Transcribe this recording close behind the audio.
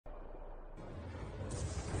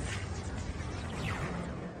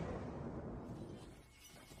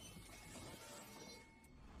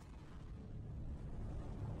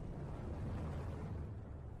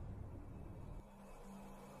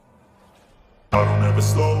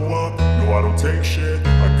never slow up, no I don't take shit.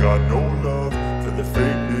 I got no love for the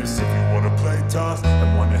fakeness. If you wanna play tough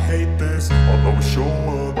and wanna hate this, I'll always show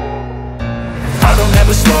up. I don't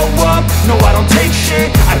ever slow up, no I don't take shit.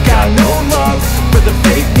 I got no love for the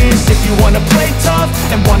fakeness. If you wanna play tough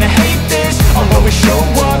and wanna hate this, I'll always show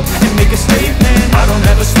up and make a statement. I don't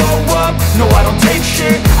ever slow up, no I don't take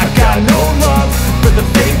shit. I got no love for the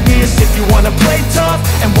fakeness. If you wanna play tough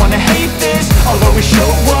and wanna hate this, I'll always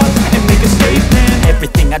show up and make a statement.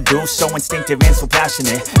 Everything I do so instinctive and so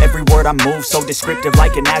passionate. Every word I move so descriptive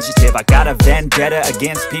like an adjective. I got a vendetta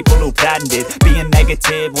against people who patented being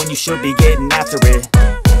negative when you should be getting after it.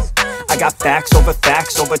 I got facts over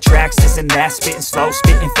tracks, this and that. Spitting slow,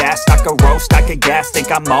 spitting fast. I could roast, I could gas.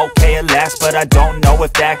 Think I'm okay at last, but I don't know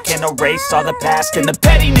if that can erase all the past. And the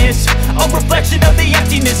pettiness, a reflection of the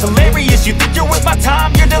emptiness. Hilarious, you think you're worth my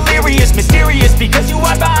time, you're delirious. Mysterious, because you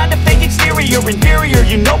hide behind a fake exterior. Inferior,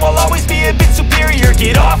 you know I'll always be a bit superior.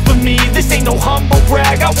 Get off of me, this ain't no humble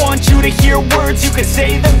brag. I want you to hear words, you can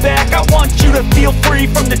say them back. I want you to feel free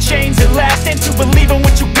from the chains at last, and to believe in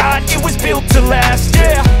what you got, it was built to last,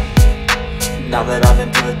 yeah. Now that I've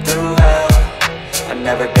been put through hell, I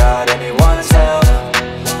never got anyone's help.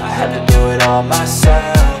 I had to do it all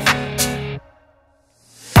myself.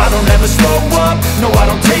 I don't ever slow up, no I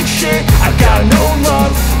don't take shit. I got no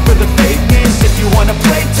love for the fakeness. If you wanna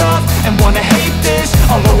play tough and wanna hate this,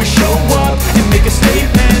 I'll always show up and make a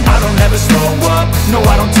statement. I don't ever slow up, no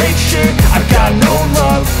I don't take shit. I got no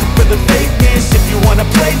love for the fakeness. If you wanna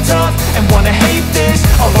play tough and wanna hate this,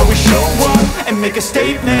 I'll always show up and make a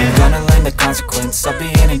statement. Gonna learn the consequence of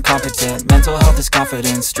being incompetent. Mental health is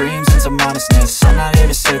confidence, dreams and some honestness. I'm not here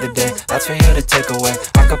to save the day, that's for you to take away.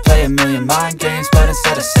 I could play a million mind games, but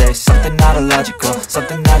instead I say something not illogical,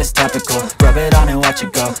 something that is topical. Rub it on and watch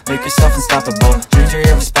it go, make yourself unstoppable. Dreams are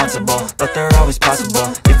irresponsible, but they're always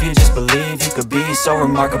possible. If you just believe, you could be so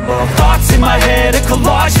remarkable. Thoughts in my head, a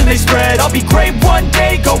collage and they spread. I'll be great one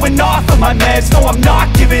day, going off of my meds. No, I'm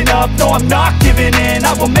not giving up, no, I'm not giving in.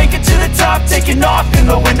 I will make it to the top, taking off in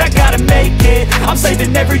the wind. I gotta make it, I'm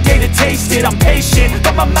saving every day to taste it. I'm patient,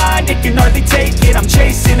 but my mind, it can hardly take it. I'm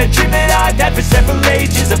chasing a dream that I've had for several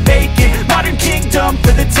ages. A vacant, modern kingdom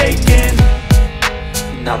for the taking.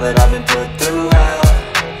 Now that I've been put through hell,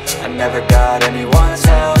 I never got anyone's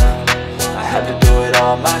help. I had to do it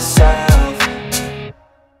all myself.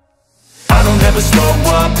 I don't ever slow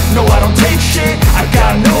up, no I don't take shit. I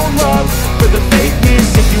got no love for the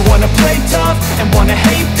fakeness. If you wanna play tough and wanna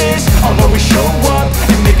hate this, I'll always show up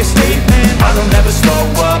and make a statement. I don't ever slow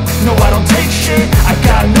up, no I don't take shit. I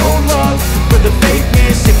got no love for the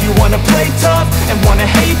fakeness. If you wanna play tough and wanna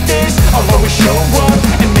hate this, I'll always show up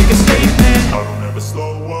and make a statement. I don't ever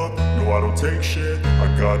slow up, no I don't take shit. I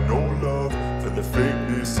got no love for the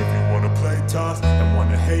fakeness. If you wanna play tough and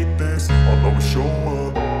wanna hate this, I'll always show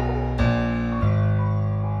up.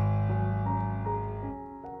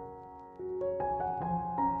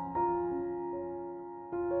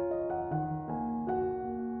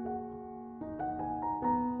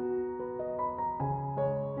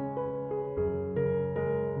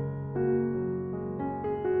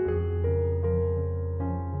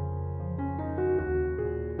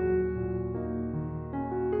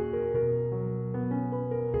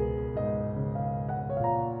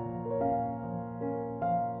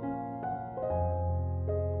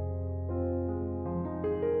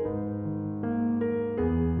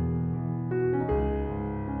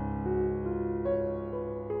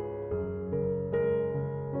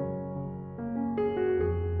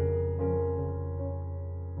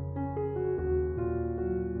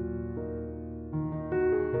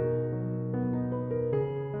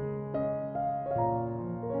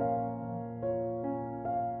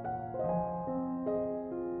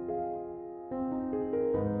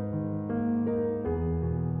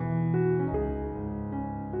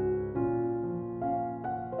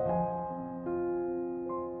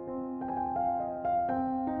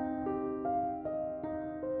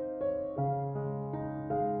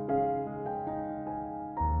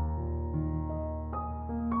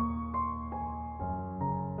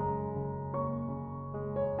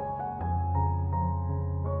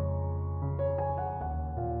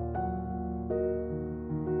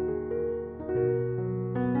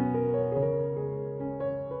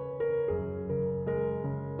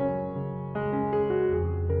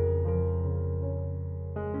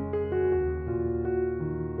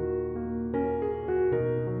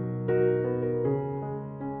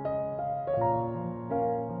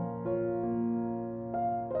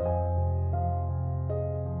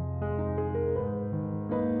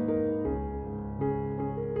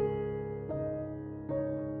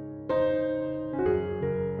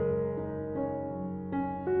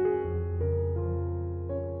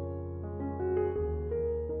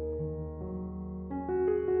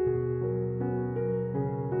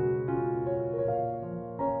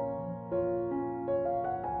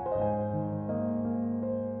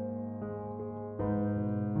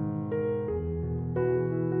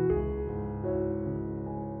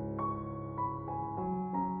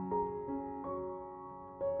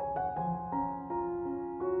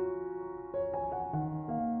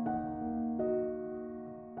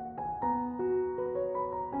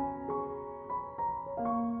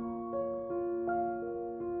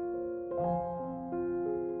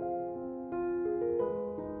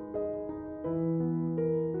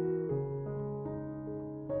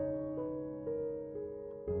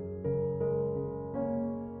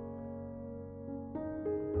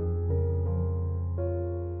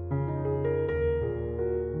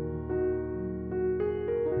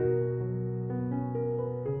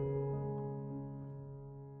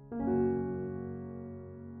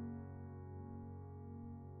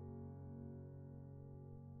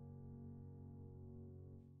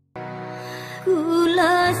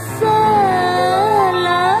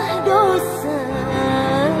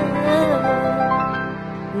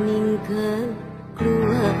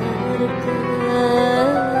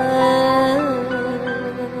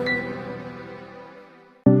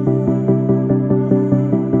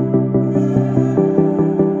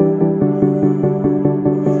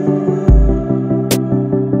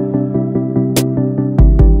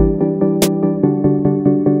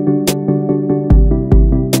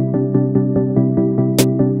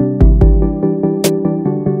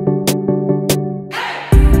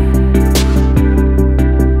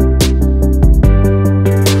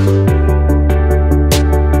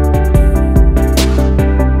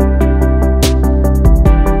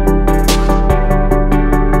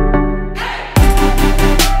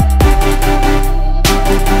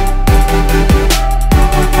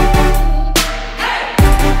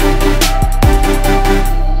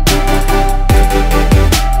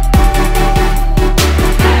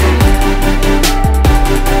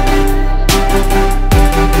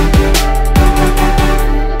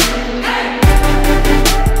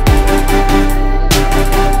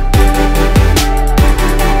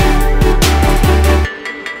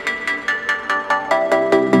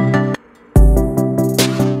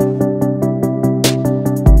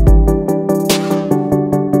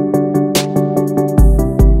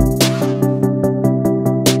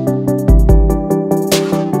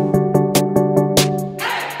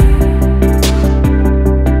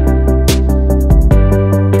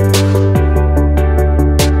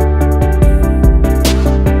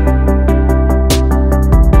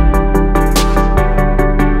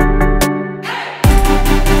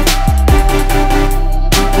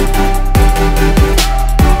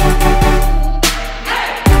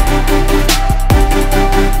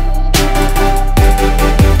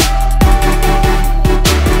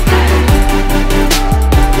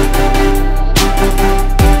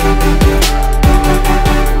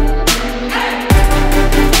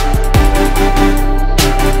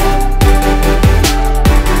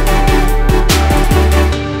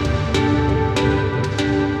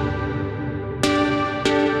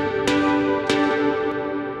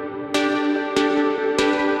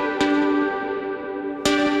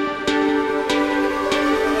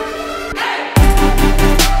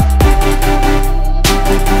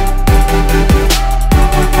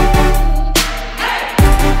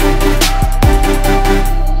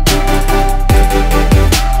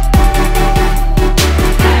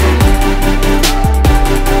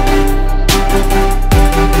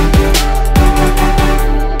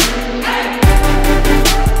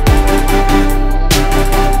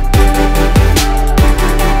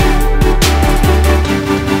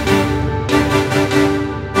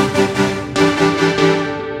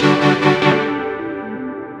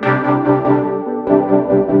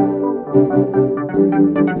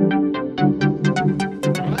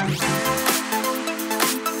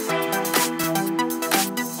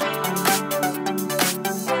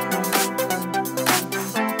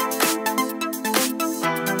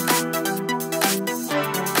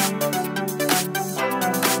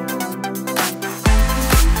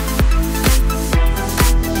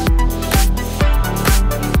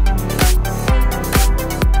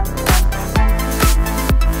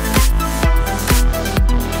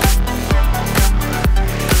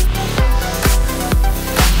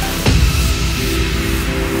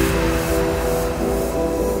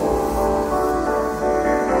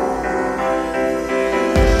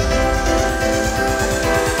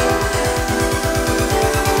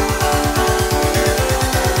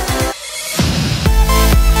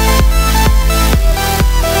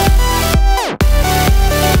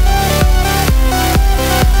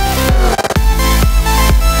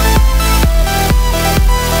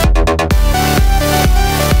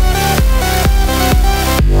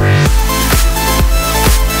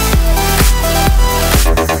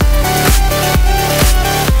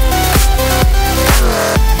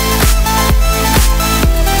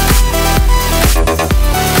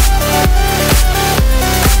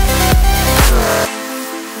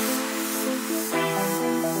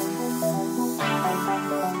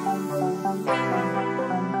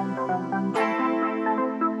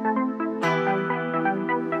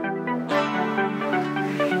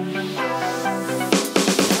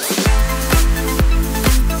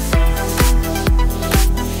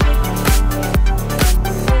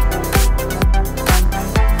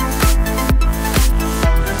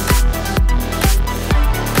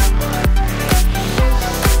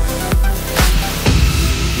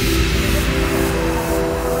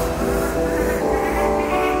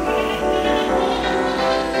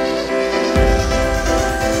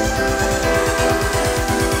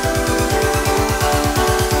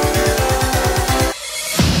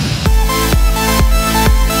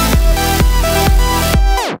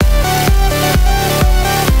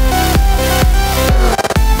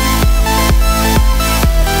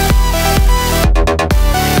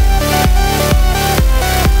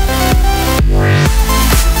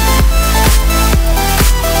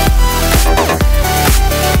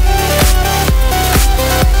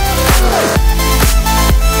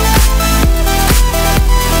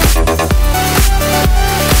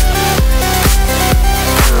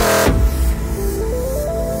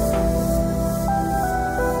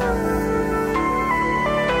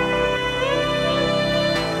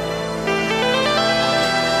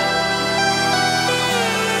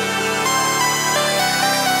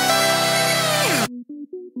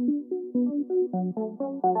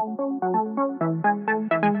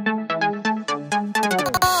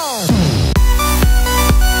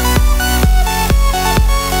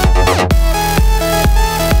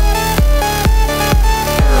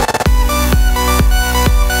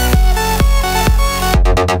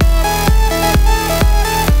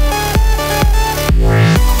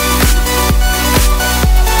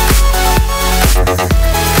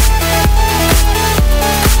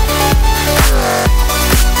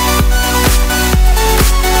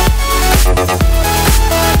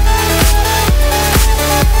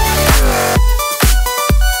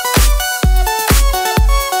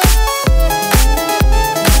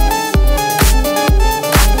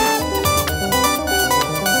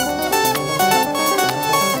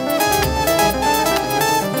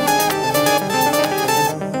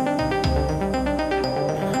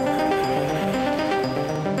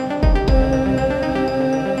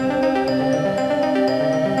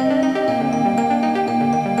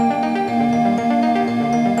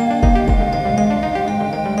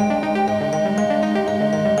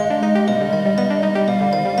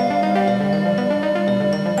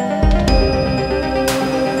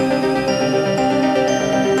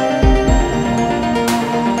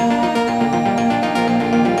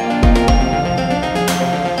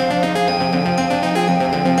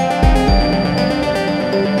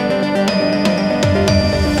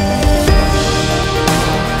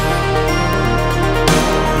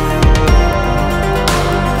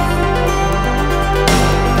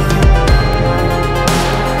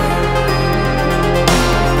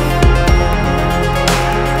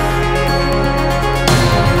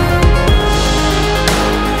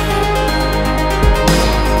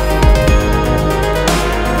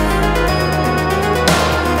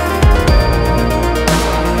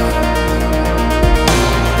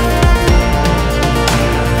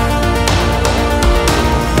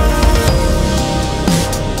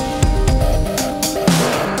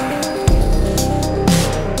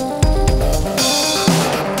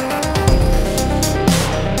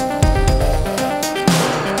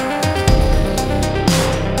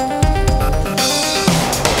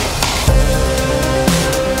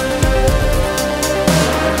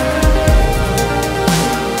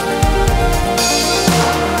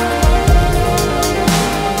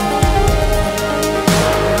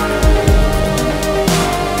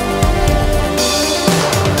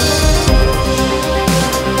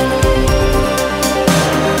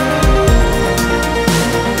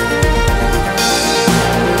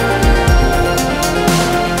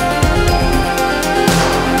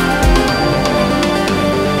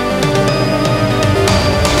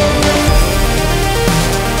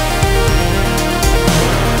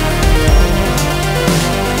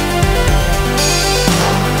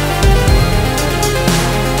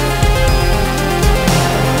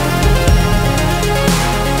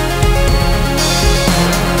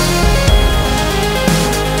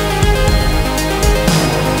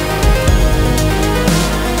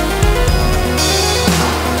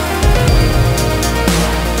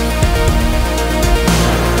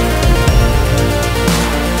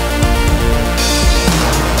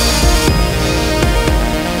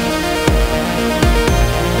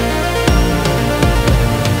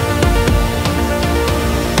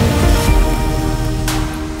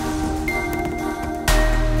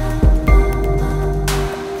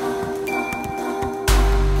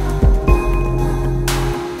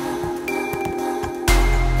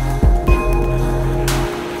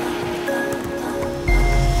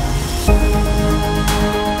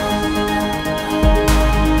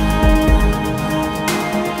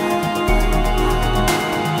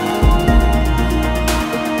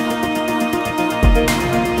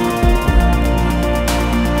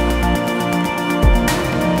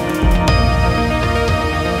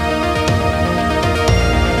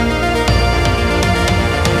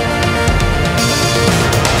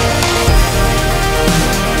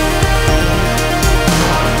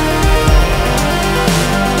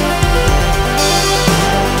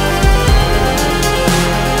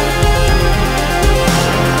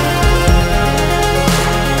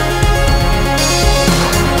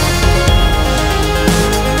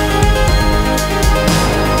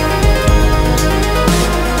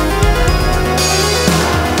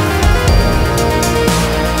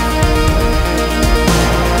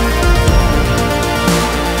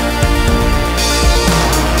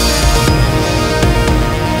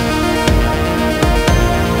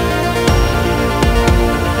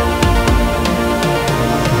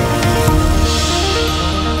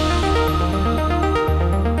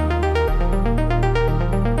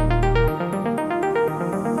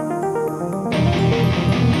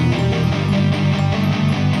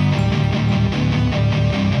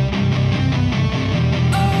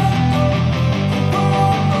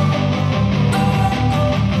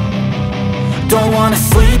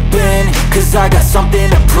 lose, I got something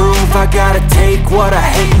to prove. I gotta take what I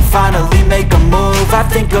hate and finally make a move. I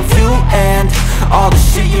think of you and all the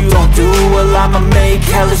shit you don't do. Well, I'ma make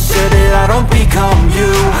hella sure that I don't become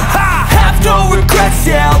you. I have no regrets,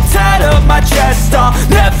 yeah, I'll tie up my chest. I'll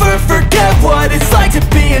never forget what it's like to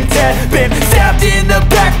be in debt. Been stabbed in the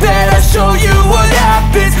back bed, I'll show you what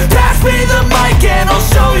happens. Pass me the mic and I'll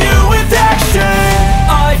show you with action.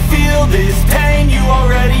 I feel this pain, you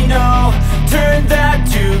already know. Turn that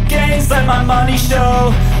to gains, let my money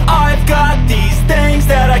show. I've got these things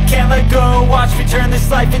that I can't let go. Watch me turn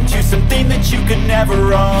this life into something that you could never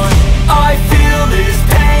own. I feel this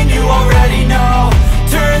pain, you already know.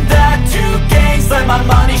 Turn that to gains, let my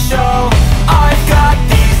money show. I've got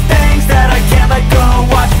these things that I can't let go.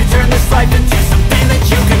 Watch me turn this life into something that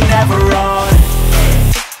you could never own.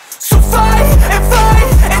 So fight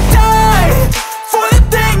and die for the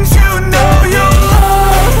things you know you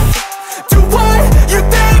love. Do what you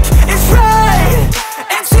think is right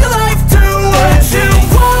and see life do what you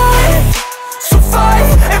want. So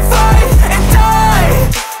fight and die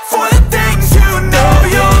for the things you know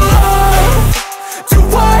you love. Do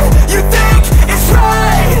what you think is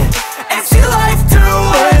right and see life do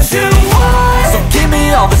what you want. So give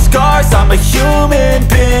me all the scars, I'm a human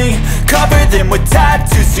being. Cover them with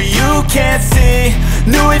tattoos so you can't see.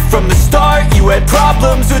 Knew it from the start, you had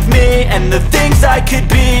problems with me and the things I could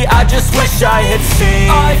be, I just wish I had seen.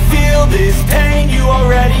 I feel this pain, you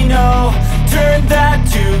already know. Turn that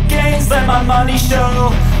to gains, let my money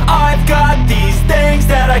show. I've got these things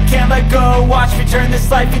that I can't let go. Watch me turn this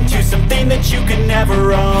life into something that you could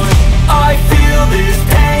never own. I feel this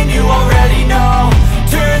pain, you already know.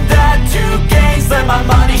 Turn that to gains, let my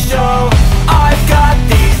money show.